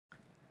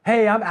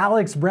Hey, I'm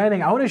Alex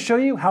Branding. I want to show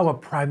you how a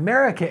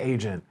Primerica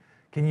agent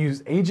can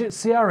use Agent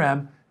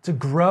CRM to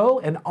grow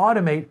and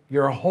automate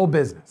your whole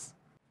business.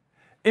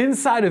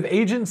 Inside of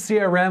Agent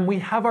CRM, we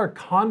have our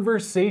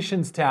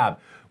Conversations tab.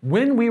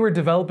 When we were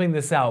developing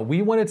this out,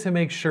 we wanted to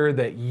make sure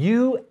that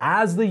you,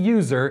 as the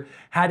user,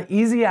 had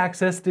easy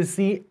access to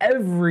see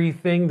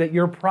everything that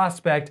your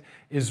prospect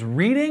is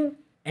reading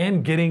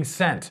and getting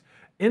sent.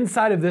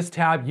 Inside of this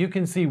tab, you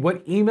can see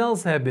what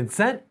emails have been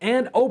sent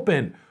and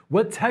opened,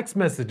 what text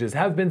messages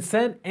have been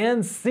sent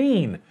and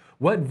seen,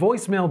 what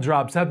voicemail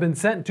drops have been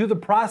sent to the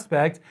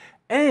prospect,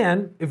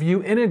 and if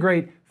you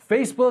integrate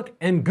Facebook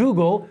and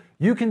Google,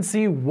 you can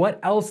see what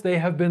else they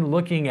have been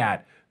looking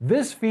at.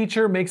 This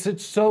feature makes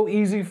it so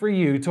easy for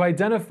you to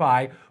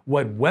identify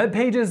what web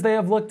pages they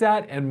have looked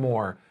at and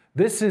more.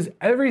 This is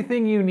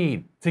everything you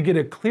need to get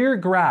a clear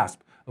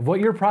grasp of what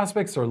your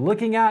prospects are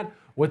looking at,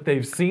 what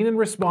they've seen and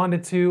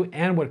responded to,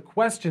 and what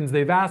questions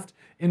they've asked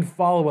in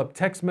follow-up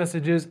text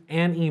messages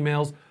and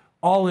emails,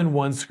 all in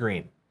one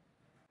screen.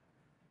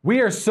 We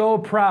are so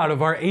proud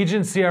of our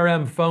Agent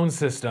CRM phone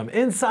system.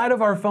 Inside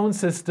of our phone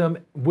system,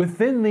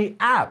 within the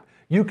app,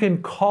 you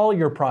can call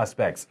your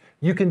prospects.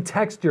 You can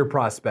text your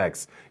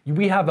prospects.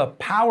 We have a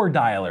power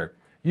dialer.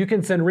 You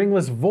can send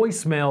ringless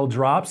voicemail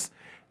drops,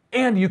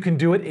 and you can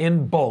do it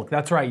in bulk.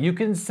 That's right, you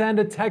can send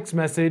a text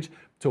message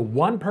to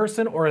one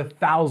person or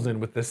 1,000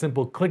 with the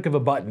simple click of a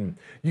button.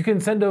 You can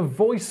send a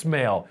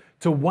voicemail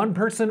to one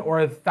person or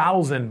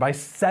 1,000 by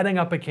setting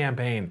up a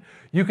campaign.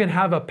 You can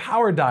have a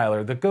power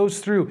dialer that goes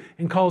through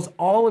and calls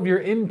all of your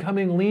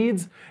incoming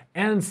leads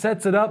and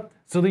sets it up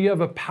so that you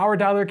have a power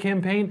dialer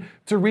campaign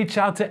to reach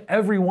out to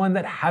everyone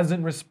that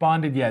hasn't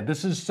responded yet.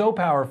 This is so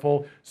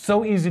powerful,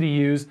 so easy to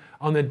use.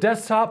 On the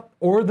desktop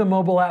or the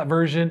mobile app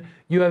version,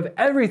 you have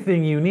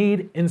everything you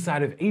need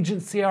inside of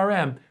Agent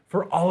CRM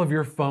for all of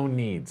your phone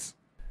needs.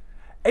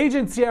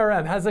 Agent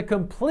CRM has a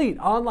complete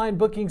online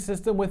booking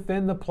system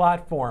within the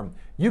platform.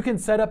 You can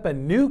set up a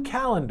new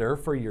calendar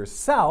for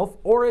yourself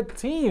or a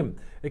team.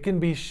 It can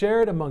be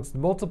shared amongst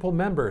multiple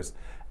members.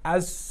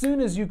 As soon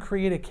as you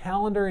create a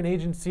calendar in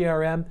Agent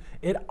CRM,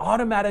 it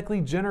automatically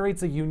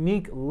generates a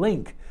unique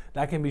link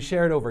that can be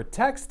shared over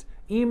text,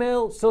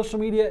 email, social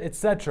media,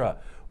 etc.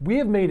 We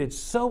have made it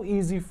so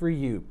easy for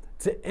you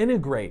to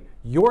integrate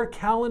your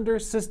calendar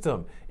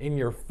system in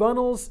your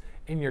funnels,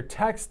 in your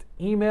text,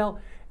 email,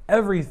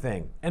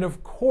 everything. And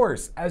of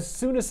course, as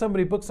soon as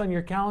somebody books on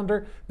your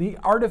calendar, the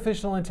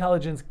artificial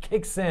intelligence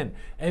kicks in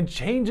and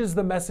changes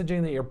the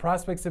messaging that your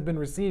prospects have been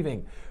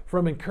receiving,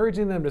 from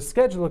encouraging them to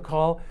schedule a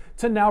call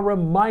to now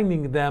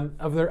reminding them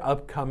of their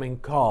upcoming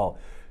call.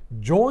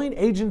 Join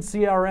Agent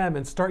CRM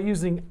and start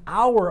using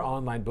our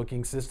online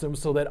booking system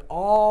so that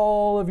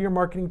all of your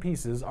marketing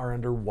pieces are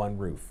under one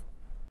roof.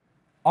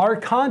 Our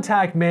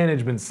contact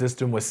management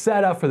system was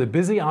set up for the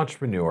busy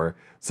entrepreneur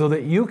so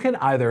that you can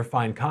either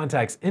find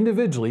contacts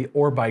individually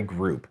or by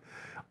group.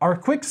 Our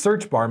quick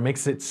search bar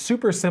makes it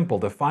super simple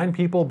to find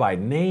people by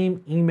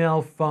name,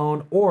 email,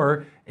 phone,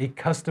 or a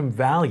custom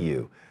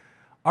value.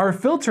 Our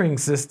filtering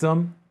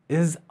system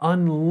is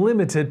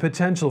unlimited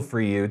potential for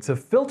you to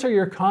filter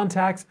your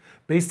contacts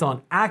based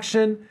on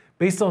action,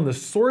 based on the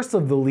source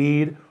of the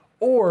lead,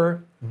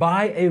 or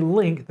by a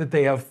link that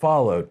they have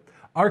followed.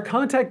 Our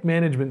contact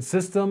management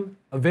system,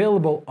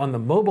 available on the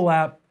mobile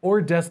app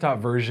or desktop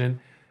version,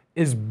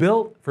 is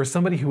built for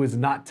somebody who is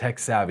not tech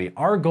savvy.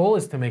 Our goal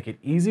is to make it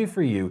easy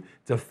for you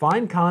to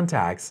find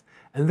contacts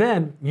and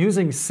then,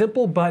 using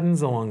simple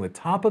buttons along the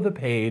top of the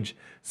page,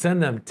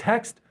 send them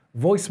text,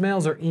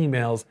 voicemails, or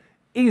emails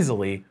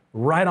easily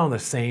right on the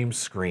same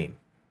screen.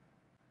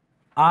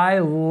 I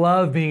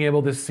love being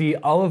able to see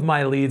all of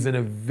my leads in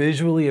a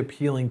visually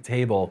appealing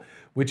table,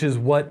 which is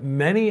what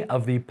many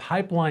of the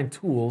pipeline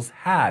tools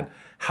had.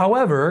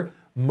 However,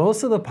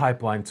 most of the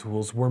pipeline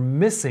tools were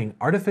missing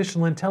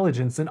artificial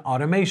intelligence and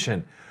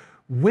automation.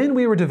 When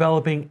we were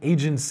developing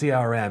Agent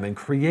CRM and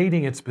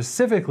creating it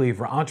specifically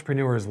for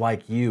entrepreneurs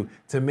like you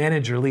to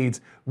manage your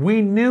leads,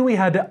 we knew we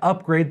had to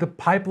upgrade the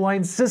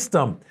pipeline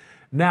system.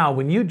 Now,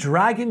 when you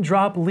drag and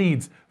drop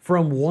leads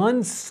from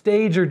one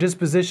stage or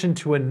disposition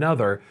to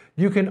another,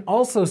 you can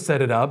also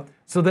set it up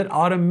so that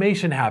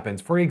automation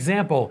happens. For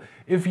example,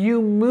 if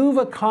you move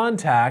a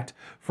contact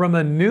from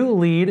a new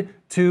lead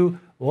to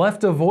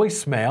left a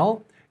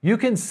voicemail, you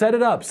can set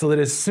it up so that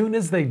as soon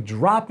as they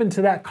drop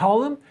into that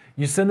column,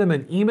 you send them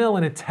an email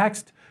and a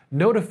text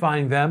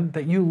notifying them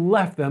that you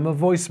left them a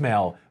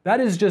voicemail.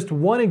 That is just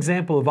one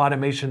example of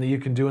automation that you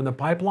can do in the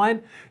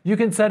pipeline. You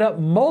can set up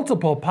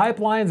multiple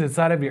pipelines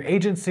inside of your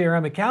Agent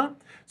CRM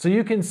account so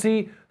you can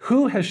see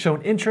who has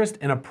shown interest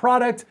in a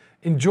product,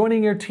 in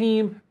joining your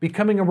team,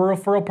 becoming a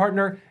referral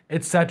partner,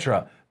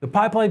 etc. The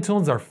pipeline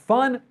tools are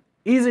fun,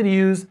 easy to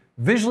use,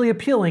 visually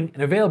appealing,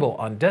 and available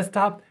on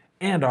desktop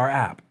and our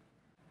app.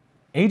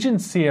 Agent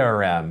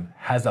CRM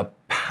has a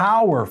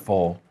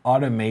powerful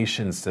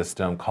automation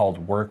system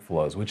called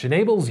workflows, which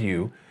enables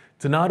you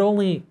to not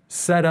only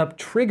set up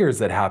triggers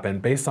that happen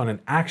based on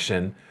an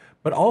action,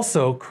 but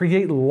also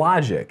create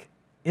logic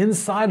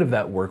inside of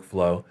that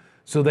workflow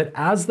so that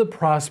as the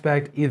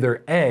prospect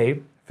either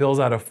A, fills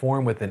out a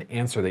form with an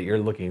answer that you're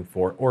looking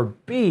for, or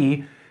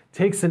B,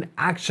 takes an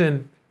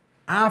action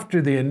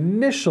after the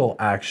initial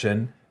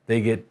action, they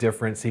get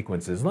different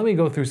sequences. Let me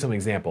go through some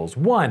examples.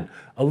 1,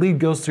 a lead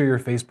goes through your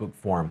Facebook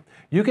form.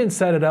 You can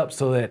set it up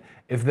so that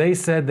if they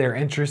said they're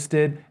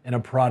interested in a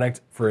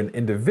product for an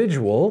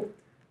individual,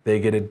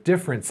 they get a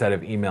different set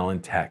of email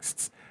and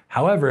texts.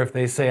 However, if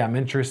they say I'm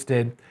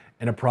interested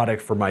in a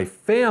product for my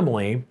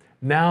family,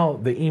 now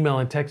the email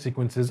and text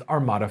sequences are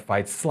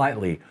modified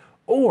slightly.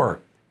 Or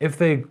if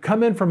they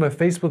come in from a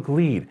Facebook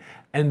lead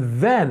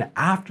and then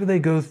after they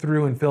go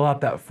through and fill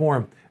out that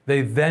form,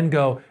 they then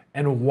go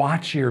and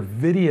watch your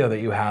video that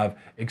you have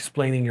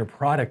explaining your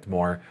product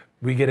more,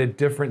 we get a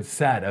different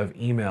set of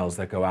emails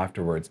that go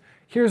afterwards.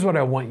 Here's what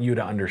I want you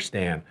to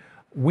understand.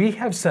 We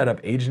have set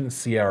up Agent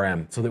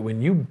CRM so that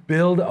when you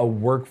build a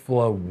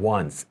workflow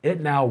once,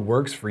 it now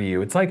works for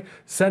you. It's like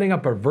setting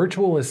up a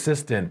virtual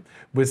assistant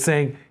with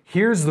saying,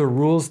 here's the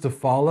rules to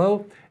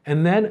follow,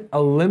 and then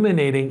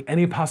eliminating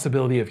any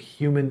possibility of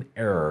human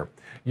error.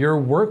 Your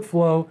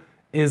workflow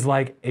is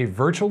like a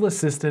virtual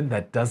assistant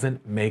that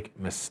doesn't make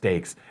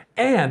mistakes.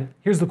 And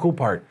here's the cool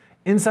part.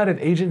 Inside of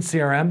Agent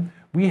CRM,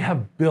 we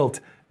have built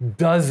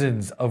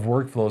dozens of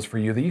workflows for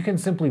you that you can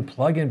simply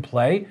plug and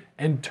play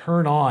and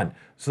turn on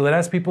so that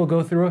as people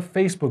go through a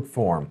Facebook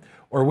form,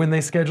 or when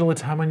they schedule a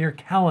time on your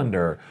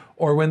calendar,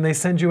 or when they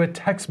send you a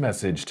text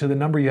message to the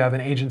number you have in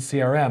Agent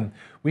CRM,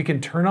 we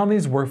can turn on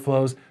these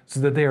workflows so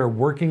that they are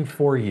working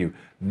for you,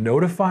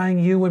 notifying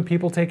you when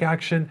people take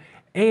action,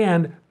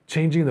 and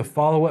changing the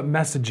follow-up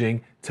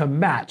messaging to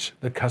match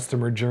the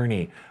customer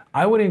journey.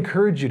 I would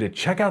encourage you to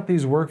check out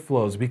these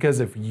workflows because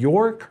if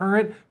your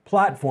current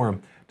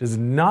platform does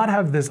not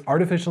have this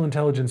artificial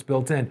intelligence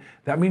built in,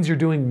 that means you're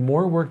doing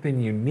more work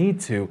than you need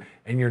to,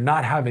 and you're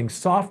not having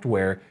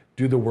software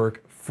do the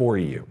work for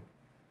you.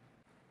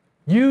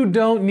 You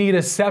don't need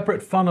a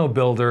separate funnel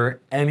builder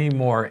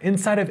anymore.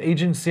 Inside of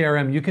Agent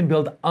CRM, you can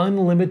build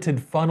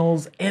unlimited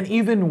funnels and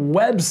even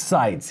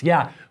websites.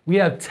 Yeah, we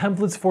have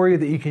templates for you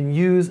that you can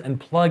use and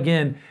plug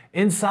in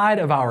inside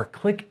of our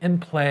click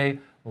and play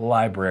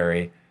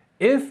library.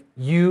 If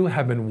you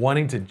have been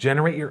wanting to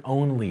generate your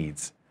own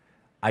leads,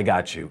 I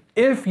got you.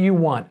 If you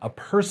want a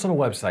personal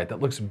website that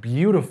looks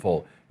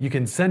beautiful, you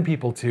can send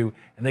people to,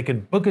 and they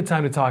can book a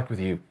time to talk with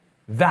you,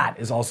 that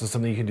is also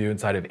something you can do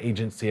inside of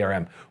Agent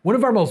CRM. One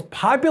of our most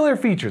popular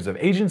features of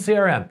Agent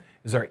CRM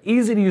is our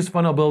easy to use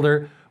funnel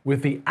builder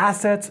with the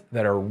assets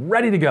that are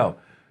ready to go.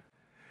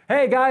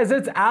 Hey guys,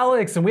 it's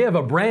Alex, and we have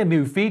a brand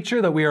new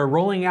feature that we are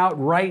rolling out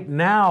right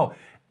now.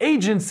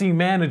 Agency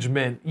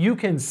management. You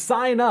can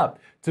sign up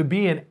to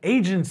be an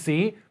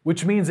agency,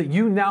 which means that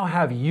you now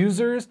have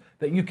users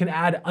that you can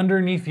add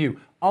underneath you.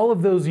 All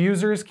of those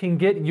users can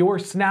get your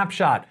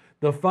snapshot,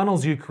 the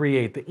funnels you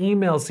create, the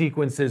email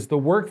sequences, the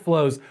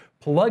workflows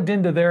plugged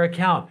into their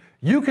account.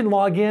 You can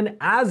log in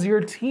as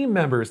your team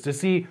members to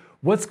see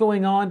what's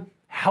going on,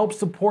 help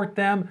support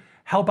them,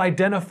 help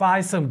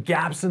identify some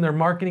gaps in their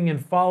marketing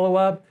and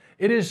follow-up.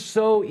 It is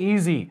so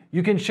easy.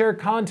 You can share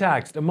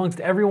contacts amongst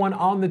everyone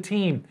on the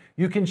team.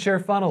 You can share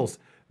funnels.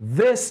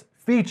 This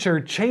feature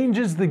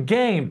changes the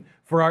game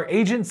for our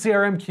Agent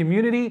CRM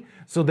community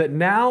so that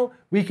now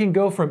we can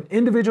go from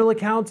individual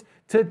accounts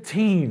to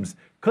teams.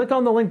 Click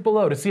on the link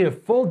below to see a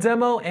full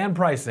demo and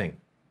pricing.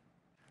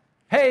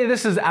 Hey,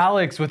 this is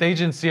Alex with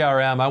Agent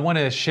CRM. I want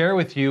to share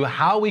with you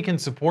how we can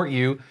support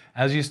you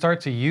as you start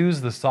to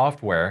use the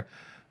software.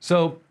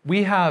 So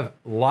we have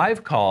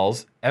live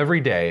calls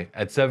every day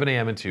at 7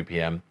 a.m. and 2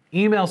 p.m.,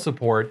 email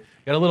support,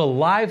 got a little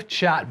live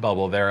chat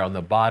bubble there on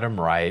the bottom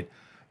right.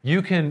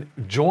 You can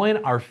join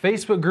our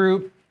Facebook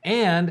group,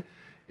 and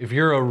if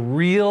you're a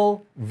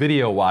real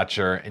video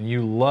watcher and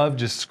you love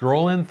just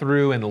scrolling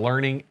through and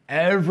learning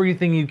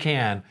everything you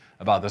can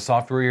about the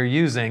software you're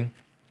using,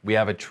 we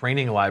have a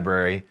training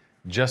library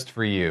just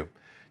for you.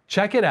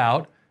 Check it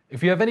out.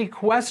 If you have any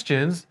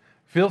questions,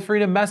 feel free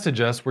to message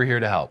us. We're here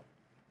to help.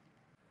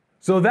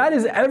 So that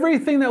is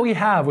everything that we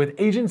have with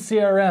Agent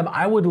CRM.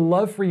 I would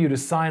love for you to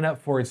sign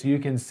up for it so you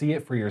can see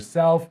it for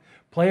yourself,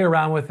 play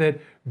around with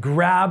it,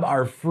 grab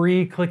our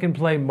free click and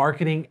play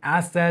marketing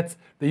assets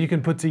that you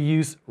can put to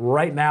use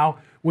right now.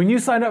 When you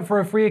sign up for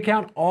a free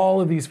account, all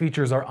of these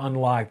features are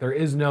unlocked. There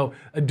is no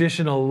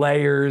additional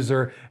layers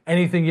or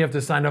anything you have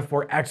to sign up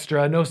for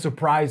extra, no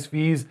surprise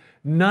fees,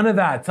 none of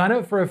that. Sign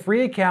up for a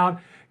free account,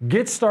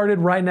 get started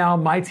right now.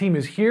 My team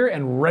is here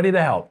and ready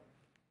to help.